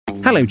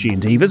Hello,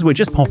 G&Divas. We're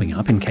just popping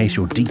up in case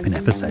you're deep in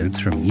episodes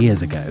from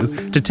years ago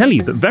to tell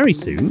you that very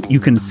soon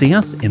you can see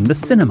us in the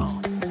cinema.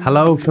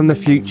 Hello from the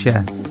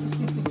future.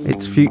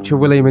 It's future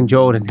William and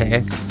Jordan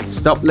here.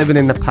 Stop living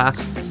in the past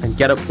and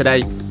get up to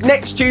date.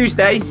 Next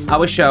Tuesday,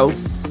 our show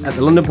at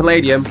the London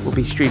Palladium will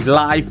be streamed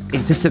live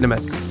into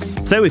cinemas.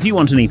 So if you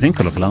want an evening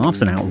full of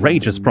laughs and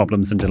outrageous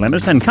problems and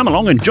dilemmas, then come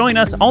along and join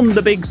us on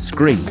the big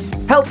screen.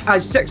 Help I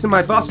Sex and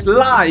My Boss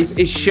Live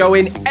is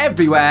showing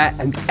everywhere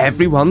and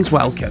everyone's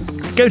welcome.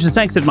 Go to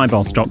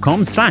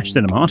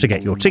sexedmyboss.com/cinema to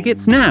get your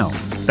tickets now.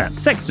 That's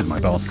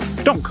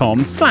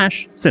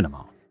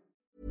sexedmyboss.com/cinema.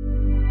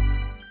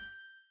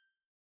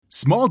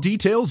 Small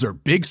details are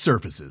big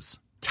surfaces.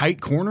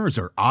 Tight corners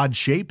are odd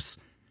shapes.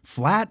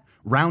 Flat,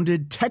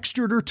 rounded,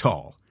 textured, or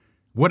tall.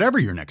 Whatever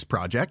your next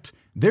project,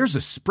 there's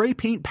a spray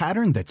paint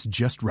pattern that's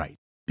just right.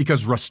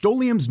 Because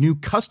Rust-Oleum's new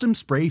Custom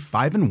Spray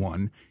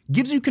 5-in-1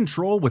 gives you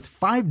control with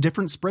 5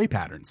 different spray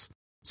patterns.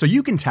 So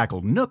you can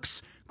tackle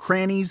nooks,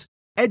 crannies,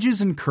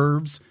 edges, and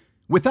curves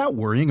without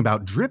worrying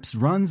about drips,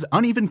 runs,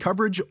 uneven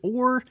coverage,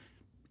 or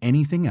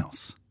anything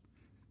else.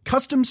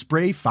 Custom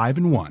Spray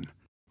 5-in-1.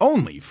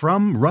 Only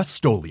from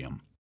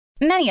Rust-Oleum.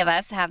 Many of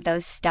us have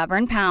those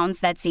stubborn pounds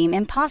that seem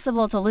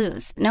impossible to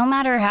lose, no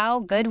matter how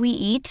good we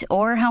eat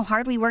or how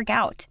hard we work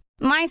out.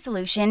 My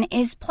solution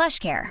is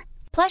PlushCare.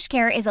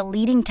 PlushCare is a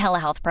leading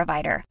telehealth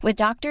provider with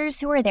doctors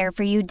who are there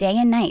for you day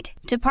and night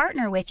to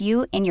partner with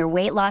you in your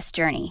weight loss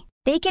journey.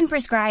 They can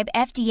prescribe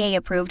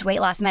FDA-approved weight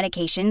loss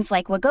medications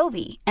like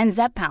Wegovy and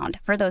Zepbound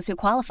for those who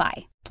qualify.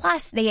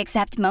 Plus, they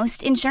accept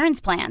most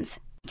insurance plans.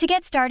 To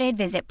get started,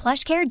 visit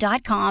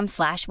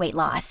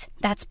plushcare.com/weightloss.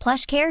 That's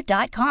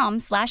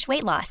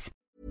plushcare.com/weightloss.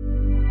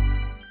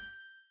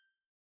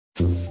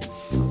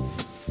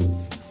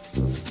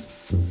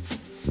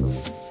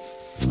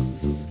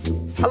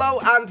 Hello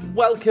and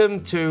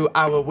welcome to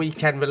our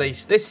weekend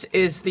release. This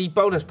is the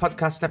bonus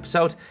podcast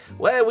episode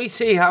where we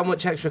see how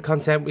much extra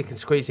content we can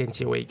squeeze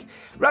into your week.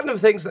 Random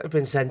things that have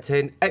been sent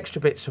in,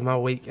 extra bits from our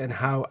week, and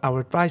how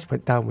our advice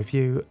went down with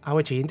you,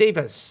 our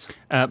G&Divas.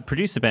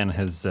 Producer Ben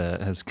has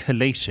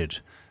collated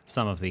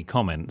some of the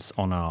comments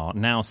on our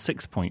now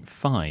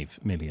 6.5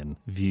 million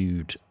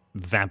viewed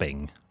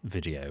vabbing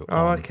video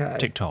on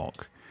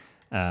TikTok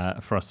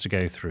for us to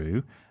go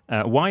through.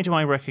 Why do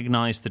I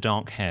recognise the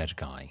dark-haired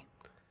guy?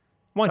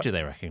 Why do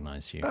they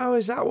recognise you? Oh,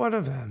 is that one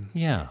of them?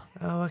 Yeah.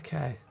 Oh,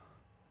 okay.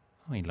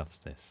 Oh, he loves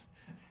this.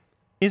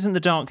 Isn't the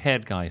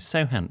dark-haired guy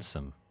so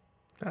handsome?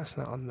 That's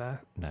not on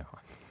there. No.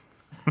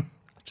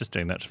 Just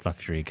doing that to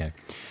fluff your ego.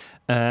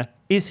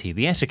 Is he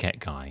the etiquette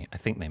guy? I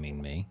think they mean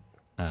me.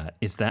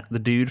 Is that the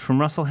dude from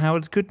Russell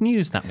Howard's Good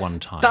News that one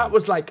time? That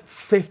was like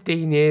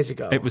 15 years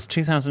ago. It was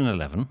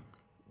 2011.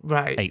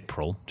 Right.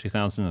 April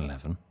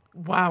 2011.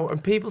 Wow,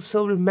 and people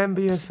still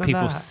remember you for that?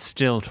 People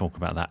still talk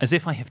about that, as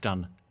if I have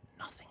done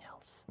nothing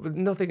else.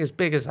 Nothing as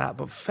big as that,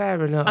 but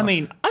fair enough. I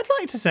mean, I'd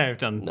like to say I've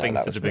done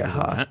things that are bigger than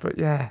that. But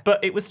yeah.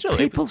 But it was still...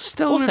 People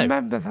still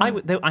remember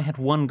that. I had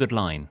one good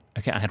line.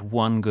 Okay, I had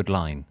one good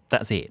line.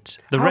 That's it.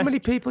 How many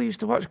people used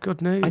to watch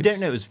Good News? I don't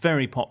know. It was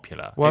very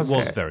popular. It was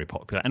it? very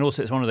popular. And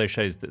also, it's one of those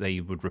shows that they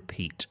would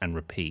repeat and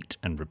repeat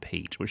and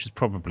repeat, which is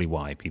probably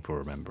why people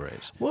remember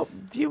it. What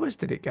viewers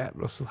did it get,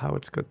 Russell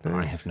Howard's Good News?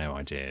 I have no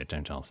idea.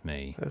 Don't ask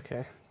me.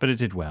 Okay. But it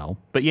did well.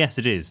 But yes,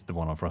 it is the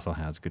one of Russell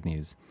Howard's Good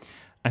News.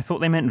 I thought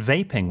they meant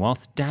vaping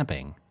whilst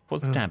dabbing.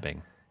 What's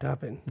dabbing?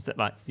 Dabbing. Is that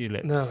like your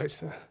lips? No,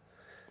 it's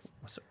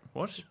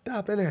what?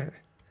 dab, innit?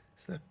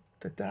 It's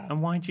the dab.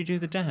 And why did you do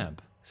the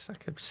dab? It's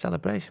like a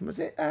celebration. Was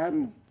it?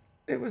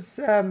 It was.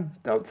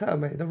 Don't tell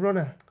me. The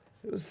runner.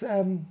 It was.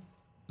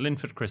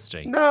 Linford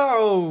Christie.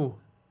 No.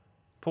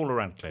 Paula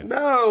Radcliffe.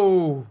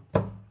 No.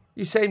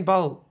 Usain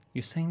Bolt.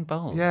 Usain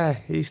Bolt. Yeah,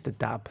 he used to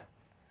dab.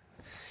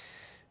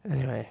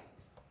 Anyway.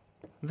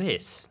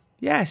 This.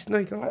 Yes. No,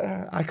 you go like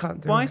that. I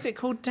can't do it. Why is it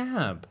called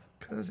dab?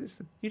 Because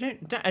it's. You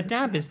don't. A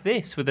dab is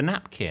this with a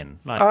napkin.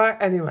 Like. All right.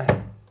 Anyway.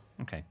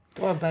 Okay.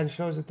 Go on, Ben.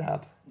 Show us a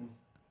dab.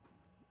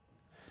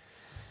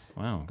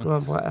 Wow. Go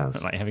on. What else?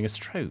 Look like having a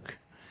stroke.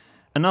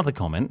 Another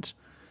comment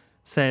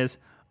says,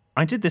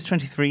 I did this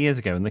 23 years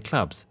ago in the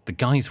clubs. The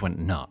guys went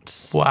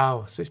nuts.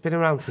 Wow. So it's been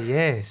around for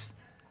years.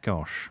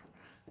 Gosh.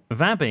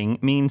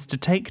 Vabbing means to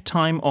take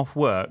time off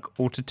work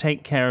or to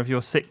take care of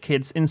your sick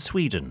kids in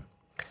Sweden.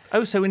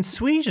 Oh, so in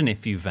Sweden,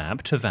 if you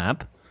vab, to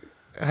vab,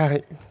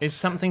 is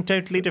something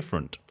totally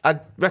different. I'd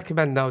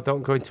recommend, though,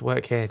 don't go into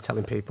work here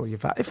telling people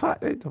you've had... In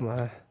fact, it don't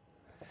matter.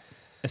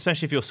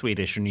 Especially if you're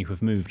Swedish and you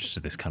have moved to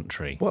this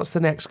country. What's the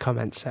next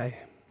comment say?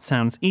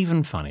 Sounds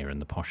even funnier in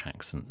the posh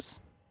accents.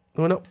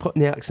 We're not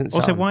putting the accents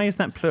Also, on. why is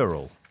that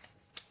plural?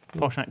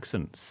 Posh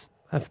accents.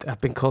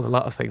 I've been called a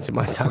lot of things in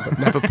my time, but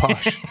never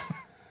posh.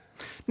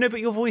 No, but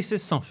your voice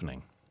is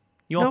softening.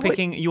 You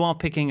are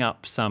picking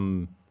up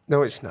some...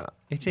 No, it's not.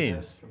 It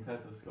is.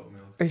 Compared to Scott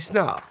Mills. It's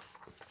not.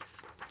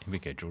 Here we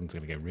go. Jordan's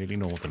going to go really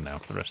northern now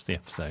for the rest of the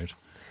episode.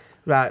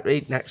 Right,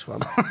 read next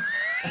one.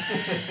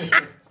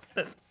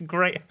 That's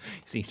great.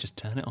 See, just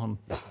turn it on.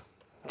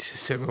 Just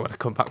assuming when I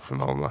come back from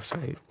home last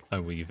week.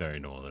 Oh, were you very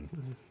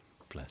northern?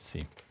 Bless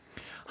you.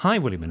 Hi,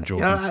 William and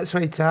Jordan. You all right,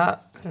 sweetheart?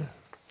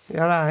 You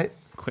all right?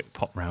 Quick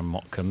pop round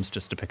Mottcombs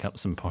just to pick up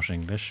some posh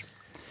English.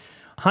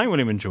 Hi,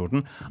 William and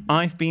Jordan.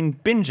 I've been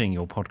binging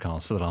your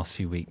podcast for the last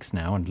few weeks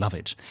now and love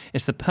it.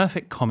 It's the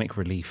perfect comic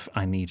relief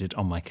I needed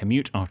on my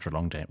commute after a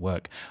long day at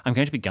work. I'm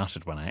going to be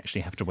gutted when I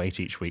actually have to wait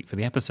each week for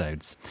the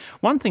episodes.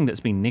 One thing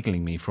that's been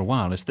niggling me for a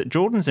while is that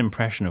Jordan's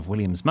impression of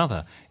William's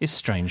mother is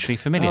strangely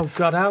familiar. Oh,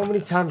 God, how many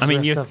times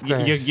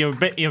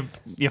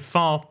you're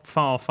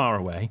far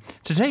away.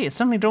 Today it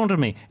suddenly dawned on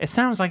me, it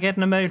sounds like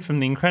Edna Mode from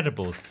The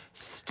Incredibles.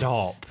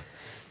 Stop.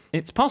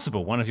 It's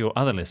possible one of your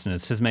other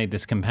listeners has made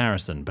this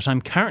comparison, but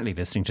I'm currently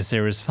listening to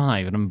Series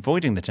 5 and I'm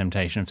avoiding the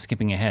temptation of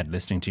skipping ahead.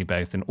 Listening to you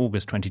both in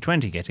August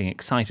 2020, getting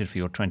excited for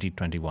your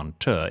 2021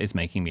 tour is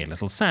making me a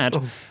little sad,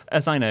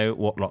 as I know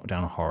what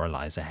lockdown horror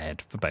lies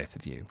ahead for both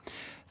of you.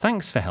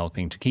 Thanks for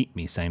helping to keep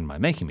me sane by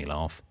making me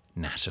laugh,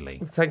 Natalie.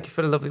 Thank you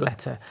for the lovely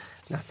letter,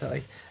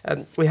 Natalie.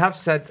 We have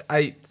said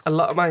a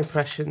lot of my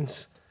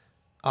impressions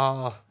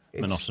are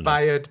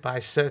inspired by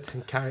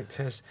certain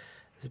characters.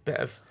 There's a bit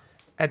of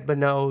Edna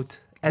Mode.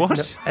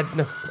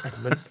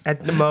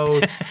 Edna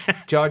Mode,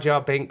 Jar Jar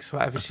Binks,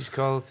 whatever she's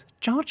called.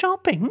 Jar Jar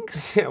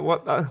Binks? Yeah,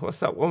 what's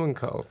that woman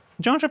called?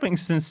 Jar Jar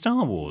Binks is in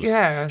Star Wars.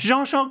 Yeah.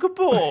 Jar Jar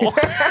Gabor.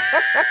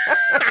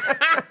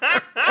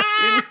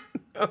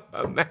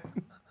 Oh, man.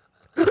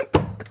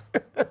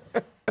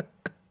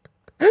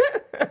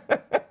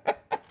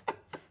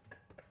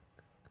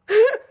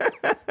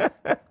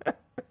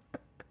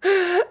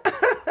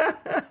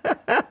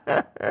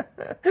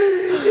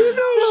 You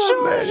know what,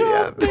 Jar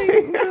Jar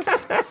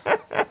Binks.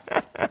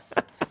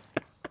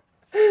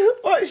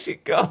 What is she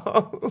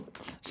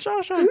called?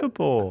 Jar Jar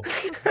Gabor.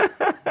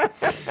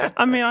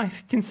 I mean, I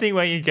can see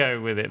where you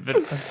go with it, but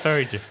it's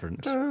very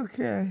different.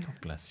 Okay.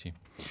 God bless you.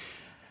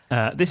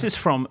 This is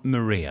from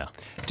Maria.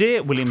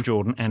 Dear William,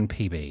 Jordan and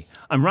PB,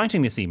 I'm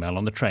writing this email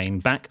on the train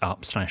back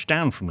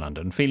up/down from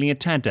London, feeling a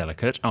tad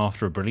delicate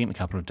after a brilliant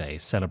couple of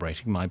days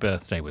celebrating my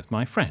birthday with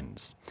my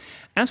friends.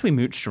 As we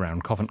mooched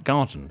around Covent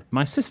Garden,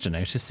 my sister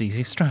noticed ZZ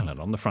Strelin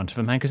on the front of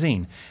a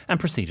magazine and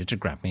proceeded to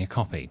grab me a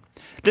copy.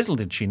 Little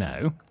did she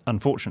know,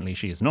 unfortunately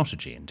she is not a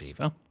G&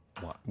 diva,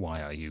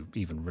 why are you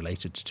even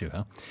related to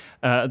her,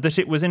 that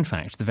it was in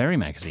fact the very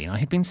magazine I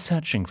had been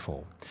searching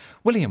for.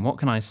 William, what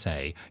can I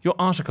say? Your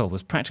article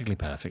was practically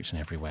perfect in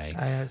every way.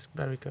 It's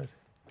very good.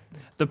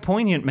 The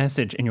poignant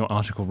message in your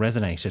article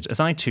resonated, as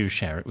I too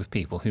share it with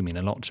people who mean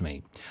a lot to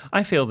me.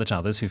 I feel that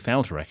others who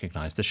fail to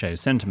recognise the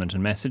show's sentiment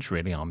and message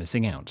really are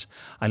missing out.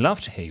 I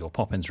love to hear your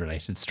Poppins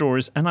related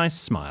stories, and I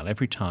smile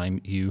every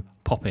time you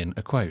pop in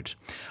a quote.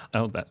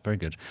 Oh, that's very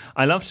good.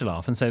 I love to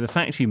laugh, and so the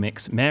fact you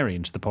mix Mary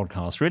into the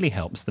podcast really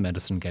helps the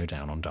medicine go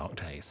down on dark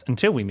days.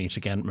 Until we meet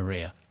again,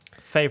 Maria.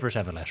 Favourite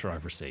ever letter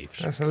I've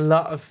received. That's a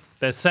lot of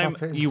There's so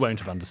Poppins. You won't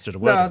have understood a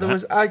word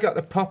of that. I got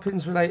the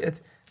Poppins related.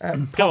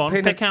 Go on,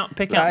 pick out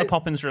the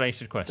Poppins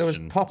related question. There was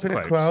pop in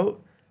a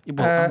quote.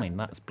 Well, I mean,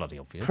 that's bloody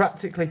obvious.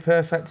 Practically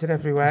perfect in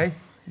every way.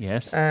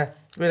 Yes.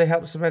 Really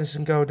helps the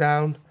medicine go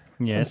down.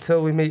 Yes.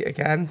 Until we meet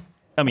again.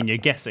 I mean, you're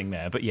guessing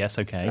there, but yes,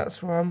 okay.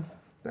 That's one.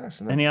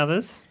 That's enough. Any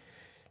others?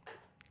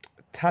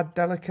 Tad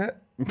delicate.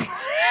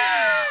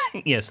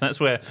 Yes, that's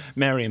where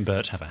Mary and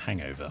Bert have a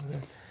hangover. Yeah.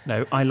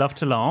 No, I love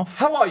to laugh.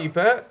 How are you,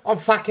 Bert? I'm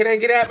fucking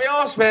hanging out my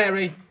arse,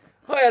 Mary.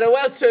 I had a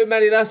well too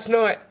many last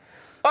night.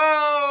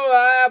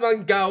 Oh, I'm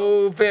on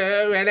go for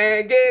and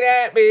hanging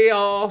out my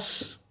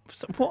arse.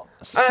 What?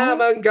 I'm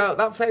on go.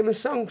 That famous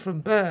song from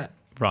Bert.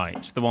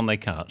 Right, the one they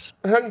cut.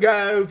 On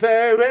go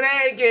for and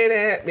hanging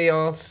out my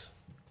arse.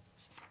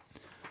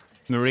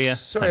 Maria,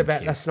 sorry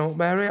about last night,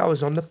 Mary. I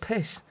was on the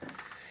piss.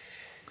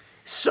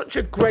 Such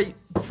a great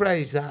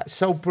phrase, that.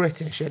 So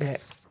British, isn't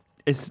it?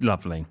 It's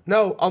lovely.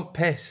 No, on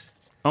piss.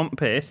 On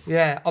piss?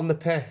 Yeah, on the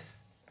piss.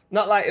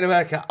 Not like in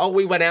America. Oh,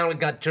 we went out and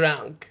got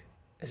drunk.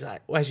 It's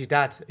like, where's your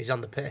dad? He's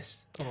on the piss.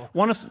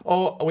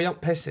 Or are we on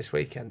piss this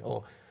weekend?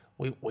 Or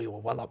we were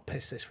well on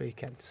piss this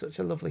weekend. Such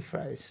a lovely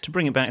phrase. To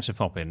bring it back to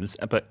Poppins,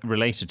 but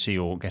related to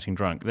your getting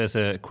drunk, there's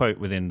a quote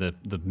within the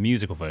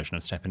musical version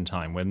of Step in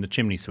Time when the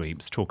Chimney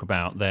Sweeps talk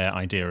about their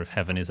idea of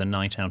heaven is a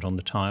night out on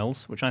the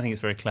tiles, which I think is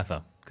very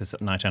clever, because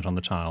night out on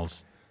the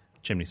tiles,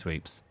 Chimney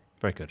Sweeps,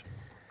 very good.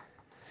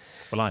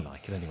 Well, I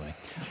like it anyway.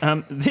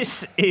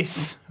 This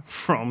is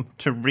from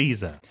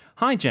Teresa.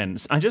 Hi,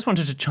 gents. I just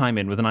wanted to chime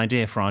in with an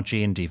idea for our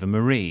G& diva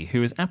Marie,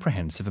 who is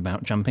apprehensive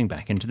about jumping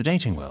back into the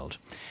dating world.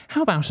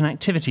 How about an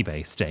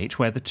activity-based date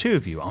where the two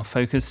of you are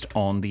focused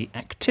on the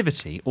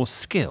activity or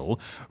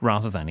skill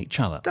rather than each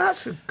other?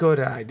 That's a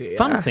good idea.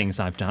 Fun things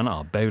I've done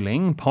are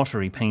bowling,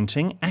 pottery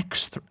painting,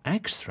 axe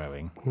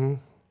throwing. Well,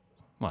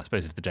 I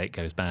suppose if the date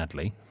goes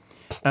badly.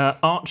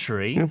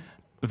 Archery,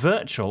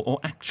 virtual or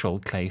actual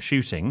clay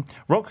shooting,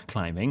 rock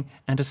climbing,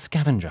 and a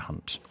scavenger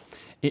hunt.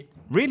 It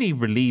really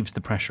relieves the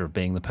pressure of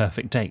being the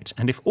perfect date,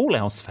 and if all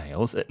else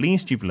fails, at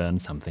least you've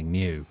learned something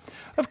new.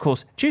 Of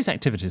course, choose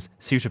activities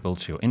suitable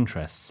to your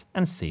interests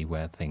and see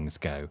where things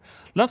go.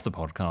 Love the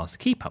podcast,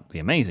 keep up the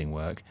amazing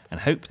work, and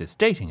hope this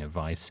dating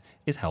advice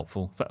is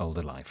helpful for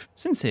older life.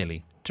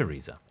 Sincerely,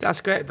 Teresa. That's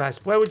great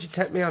advice. Where would you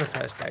take me on a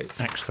first date?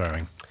 Axe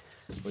throwing.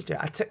 Would you?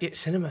 I'd take you to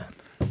cinema.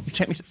 You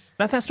take me to...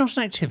 That's not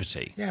an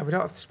activity. Yeah, we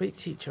don't have to speak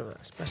to each other.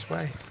 It's the best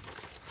way.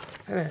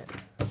 Isn't it?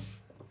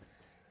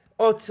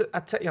 Or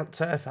I'd take you on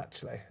turf,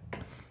 actually.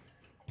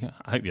 Yeah,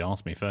 I hope you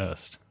asked me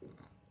first.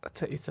 I'd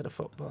take you to the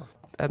football.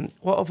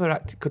 What other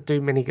actor could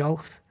do mini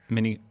golf?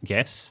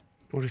 Yes.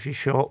 Or if you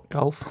short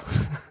golf?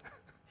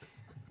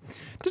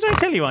 Did I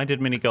tell you I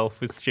did mini golf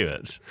with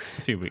Stuart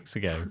a few weeks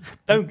ago?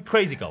 Oh,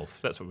 crazy golf.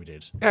 That's what we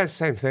did. Yeah, it's the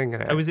same thing,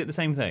 isn't it? Oh, is it the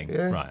same thing?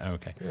 Yeah. Right,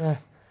 okay. Yeah.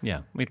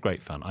 Yeah, we had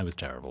great fun. I was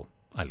terrible.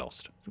 I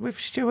lost. With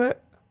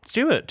Stuart?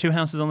 Stuart, 2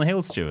 houses on the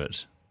hill,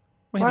 Stuart.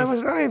 Why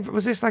wasn't I?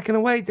 Was this like an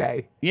away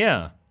day?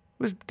 Yeah.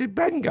 Did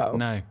Ben go?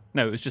 No,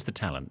 it was just the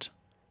talent.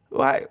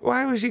 Why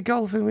was you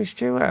golfing with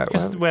Stuart?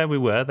 Just where we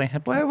were, they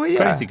had Where were you?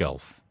 crazy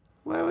golf.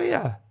 Where were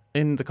you?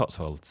 In the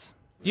Cotswolds.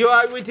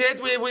 We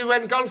did. We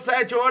went golf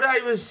there, George.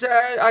 I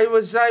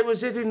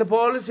was hitting the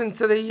balls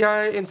into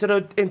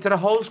the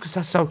holes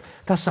because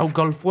that's how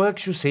golf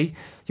works. You see,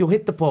 you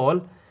hit the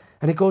ball,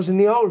 and it goes in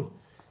the hole,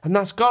 and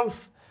that's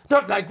golf.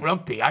 Not like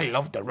rugby. I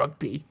love the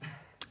rugby,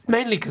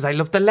 mainly because I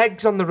love the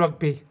legs on the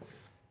rugby.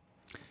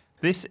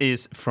 This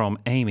is from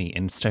Amy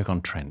in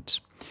Stoke-on-Trent.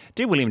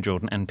 Dear William,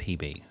 Jordan and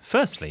PB.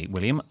 Firstly,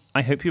 William,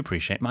 I hope you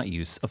appreciate my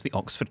use of the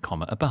Oxford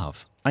comma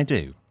above. I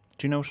do.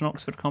 Do you know what an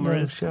Oxford comma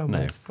is? Show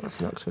me. What's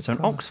an Oxford So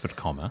comma? an Oxford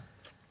comma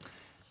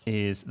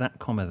is that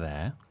comma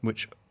there,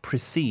 which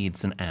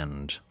precedes an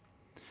and.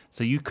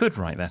 So you could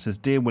write that as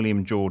Dear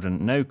William,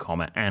 Jordan, no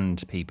comma,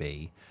 and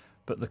PB,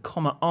 but the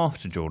comma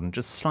after Jordan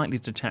just slightly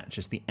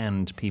detaches the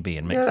and PB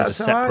and makes it a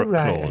separate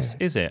clause.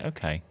 Is it?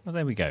 Okay. Well,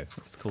 there we go.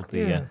 It's called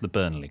the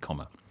Burnley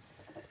comma.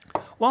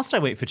 Whilst I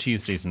wait for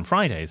Tuesdays and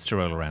Fridays to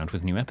roll around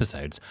with new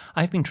episodes,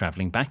 I've been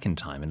travelling back in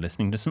time and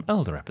listening to some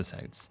older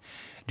episodes.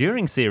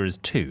 During Series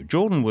 2,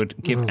 Jordan would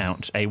give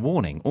out a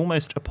warning,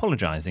 almost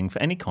apologising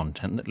for any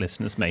content that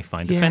listeners may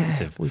find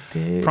offensive,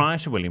 prior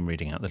to William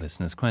reading out the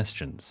listeners'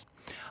 questions.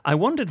 I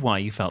wondered why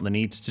you felt the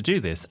need to do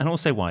this, and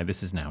also why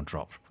this is now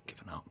dropped.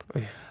 Given up.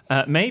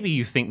 Maybe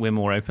you think we're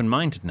more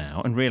open-minded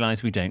now and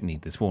realise we don't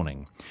need this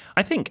warning.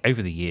 I think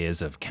over the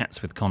years of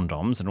Cats with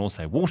Condoms and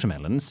also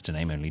Watermelons, to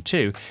name only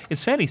 2,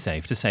 it's fairly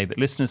safe to say that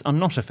listeners are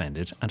not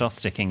offended and are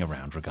sticking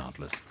around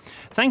regardless.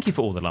 Thank you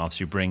for all the laughs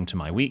you bring to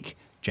my week.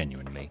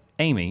 Genuinely.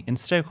 Amy in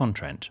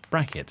Stoke-on-Trent,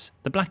 brackets,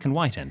 the black and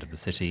white end of the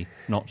city,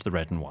 not the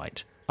red and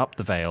white. Up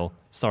the Vale,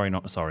 sorry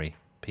not sorry,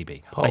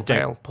 PB. Port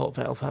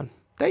Vale fan.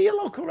 They're your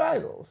local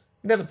rivals.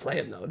 You never play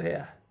them though, do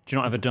you? Do you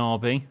not have a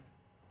derby?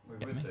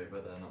 We would do,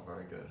 but they're not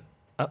very good.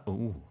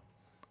 Ooh,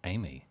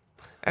 Amy.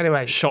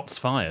 Anyway. Shots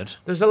fired.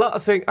 There's a lot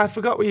of things. I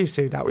forgot we used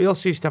to do that. We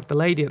also used to have the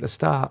lady at the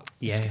start.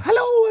 Yes.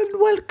 Hello and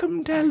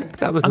welcome to...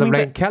 That was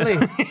Lorraine Kelly.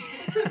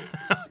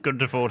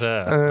 Couldn't afford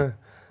her.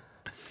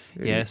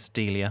 Yes,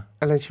 Delia.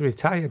 And then she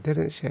retired,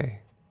 didn't she?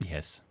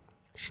 Yes.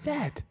 She's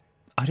dead.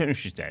 I don't know if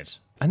she's dead.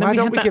 And then Why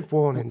don't we give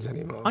warnings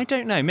anymore? I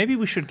don't know. Maybe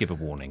we should give a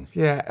warning.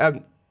 Yeah.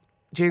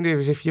 Gene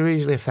Davis, if you're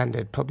easily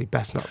offended, probably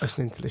best not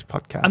listening to this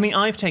podcast. I mean,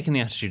 I've taken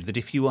the attitude that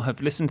if you have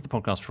listened to the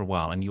podcast for a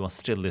while and you are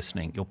still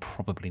listening, you're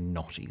probably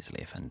not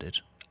easily offended.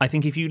 I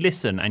think if you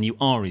listen and you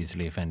are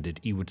easily offended,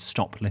 you would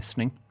stop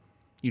listening.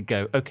 You'd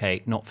go,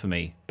 okay, not for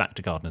me, back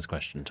to Gardener's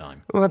Question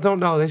time. Well, I don't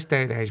know, this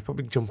day and age,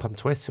 probably jump on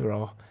Twitter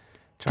or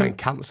try and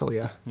cancel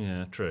you.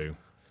 Yeah, true.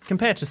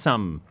 Compared to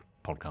some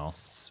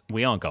podcasts,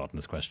 we are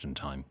Gardener's Question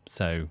time,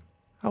 so...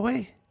 Are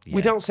we? Yeah.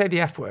 We don't say the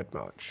F word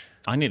much.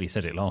 I nearly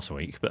said it last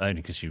week, but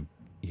only because you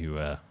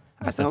I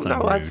don't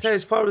know. I'd say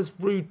as far as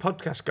rude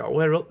podcasts go,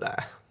 we're up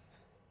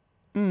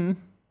there.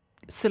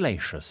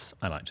 Salacious,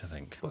 I like to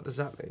think. What does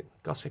that mean?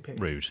 Gossipy.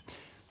 Rude,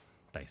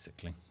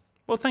 basically.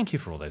 Well, thank you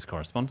for all those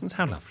correspondence.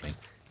 How lovely.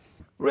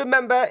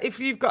 Remember, if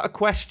you've got a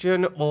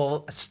question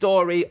or a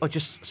story or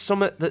just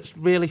something that's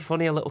really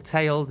funny, a little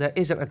tale that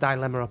isn't a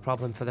dilemma or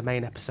problem for the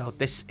main episode,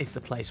 this is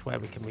the place where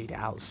we can read it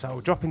out. So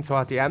drop into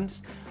our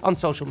DMs on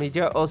social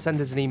media or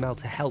send us an email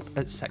to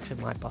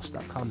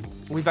help@sexofmyboss.com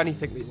with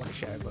anything that you want to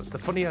share with us. The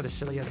funnier, the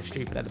sillier, the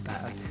stupider, the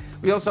better.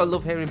 We also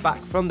love hearing back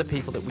from the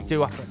people that we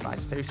do offer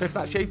advice to. So if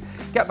that's you,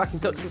 get back in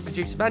touch with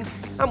Producer Ben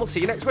and we'll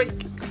see you next week.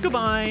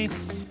 Goodbye.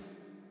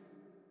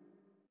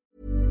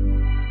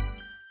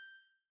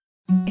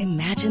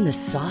 Imagine the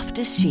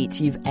softest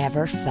sheets you've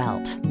ever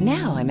felt.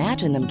 Now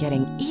imagine them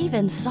getting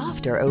even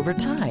softer over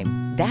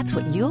time. That's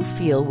what you'll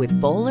feel with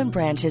Boll &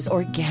 Branch's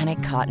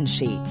organic cotton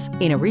sheets.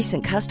 In a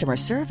recent customer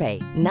survey,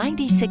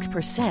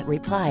 96%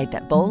 replied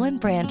that Boll &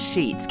 Branch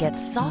sheets get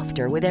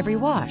softer with every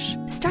wash.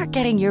 Start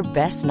getting your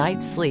best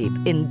night's sleep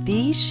in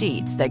these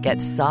sheets that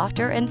get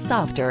softer and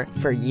softer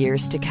for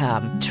years to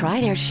come. Try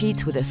their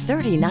sheets with a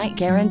 30-night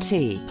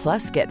guarantee.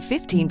 Plus, get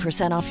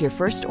 15% off your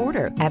first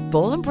order at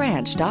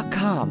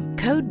bollandbranch.com.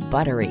 Code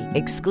BUTTERY.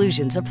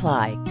 Exclusions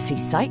apply. See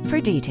site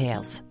for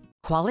details.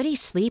 Quality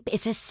sleep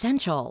is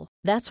essential.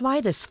 That's why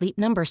the Sleep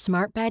Number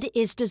Smart Bed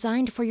is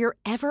designed for your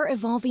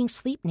ever-evolving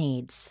sleep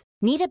needs.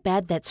 Need a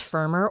bed that's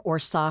firmer or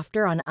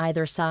softer on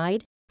either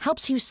side?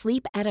 Helps you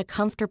sleep at a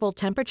comfortable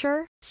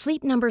temperature?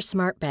 Sleep Number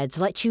Smart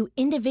Beds let you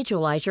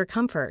individualize your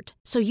comfort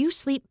so you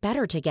sleep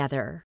better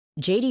together.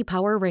 JD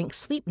Power ranks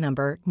Sleep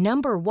Number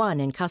number 1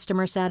 in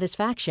customer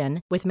satisfaction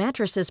with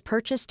mattresses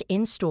purchased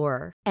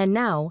in-store. And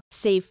now,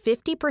 save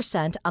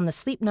 50% on the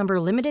Sleep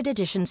Number Limited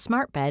Edition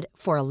Smart Bed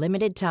for a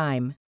limited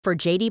time. For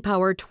JD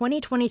Power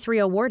 2023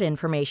 award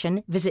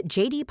information, visit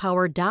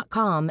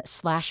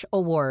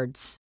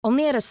jdpower.com/awards.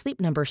 Only at a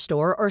Sleep Number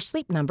store or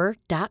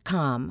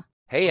sleepnumber.com.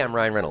 Hey, I'm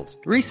Ryan Reynolds.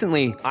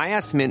 Recently, I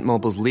asked Mint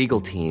Mobile's legal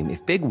team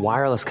if big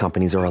wireless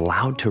companies are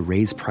allowed to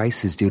raise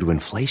prices due to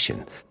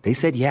inflation. They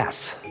said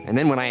yes. And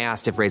then when I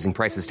asked if raising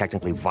prices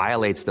technically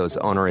violates those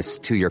onerous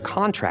 2-year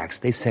contracts,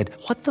 they said,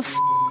 "What the f***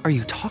 are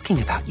you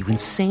talking about, you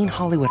insane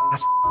Hollywood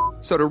ass?"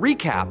 So to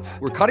recap,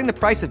 we're cutting the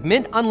price of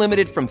Mint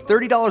Unlimited from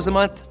 $30 a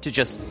month to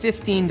just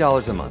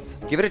 $15 a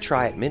month. Give it a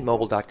try at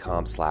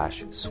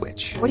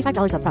mintmobile.com/switch.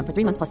 $45 up front for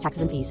 3 months plus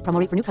taxes and fees. Promo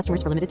rate for new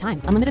customers for limited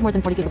time. Unlimited more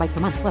than 40 gigabytes per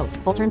month. Slows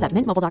full terms at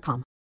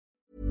mintmobile.com.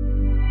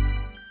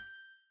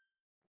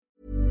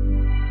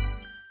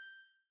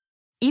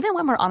 Even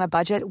when we're on a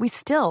budget, we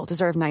still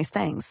deserve nice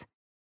things.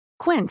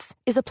 Quince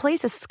is a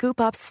place to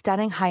scoop up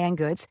stunning high-end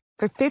goods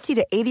for 50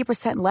 to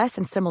 80% less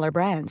than similar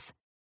brands.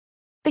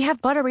 They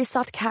have buttery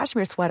soft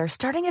cashmere sweaters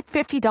starting at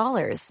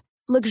 $50,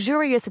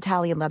 luxurious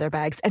Italian leather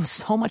bags, and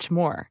so much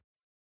more.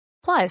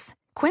 Plus,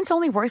 Quince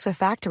only works with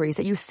factories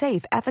that use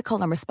safe, ethical,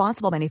 and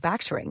responsible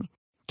manufacturing.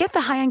 Get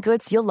the high-end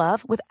goods you'll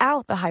love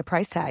without the high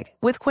price tag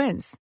with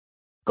Quince.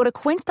 Go to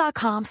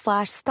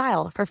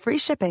quince.com/style for free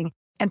shipping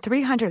and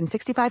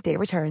 365-day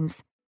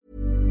returns.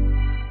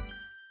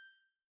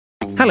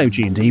 Hello,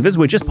 Gene Divas.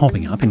 We're just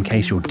popping up in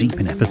case you're deep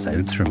in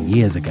episodes from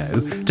years ago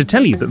to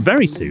tell you that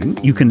very soon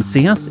you can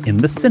see us in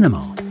the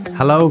cinema.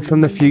 Hello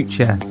from the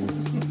future.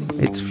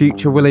 It's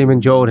future William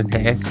and Jordan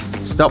here.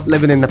 Stop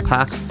living in the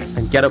past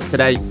and get up to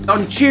date.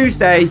 On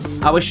Tuesday,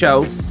 our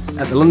show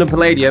at the London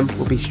Palladium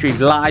will be streamed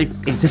live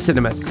into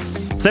cinemas.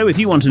 So if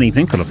you want an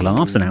evening full of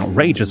laughs and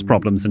outrageous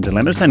problems and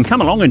dilemmas, then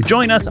come along and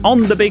join us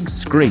on the big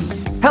screen.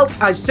 Help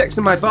I Sex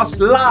and My Boss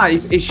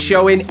Live is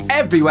showing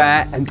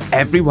everywhere and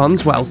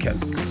everyone's welcome.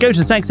 Go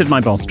to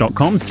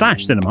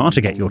sexedmyboss.com/cinema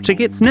to get your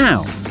tickets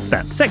now.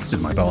 That's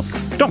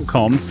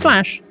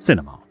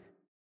sexedmyboss.com/cinema.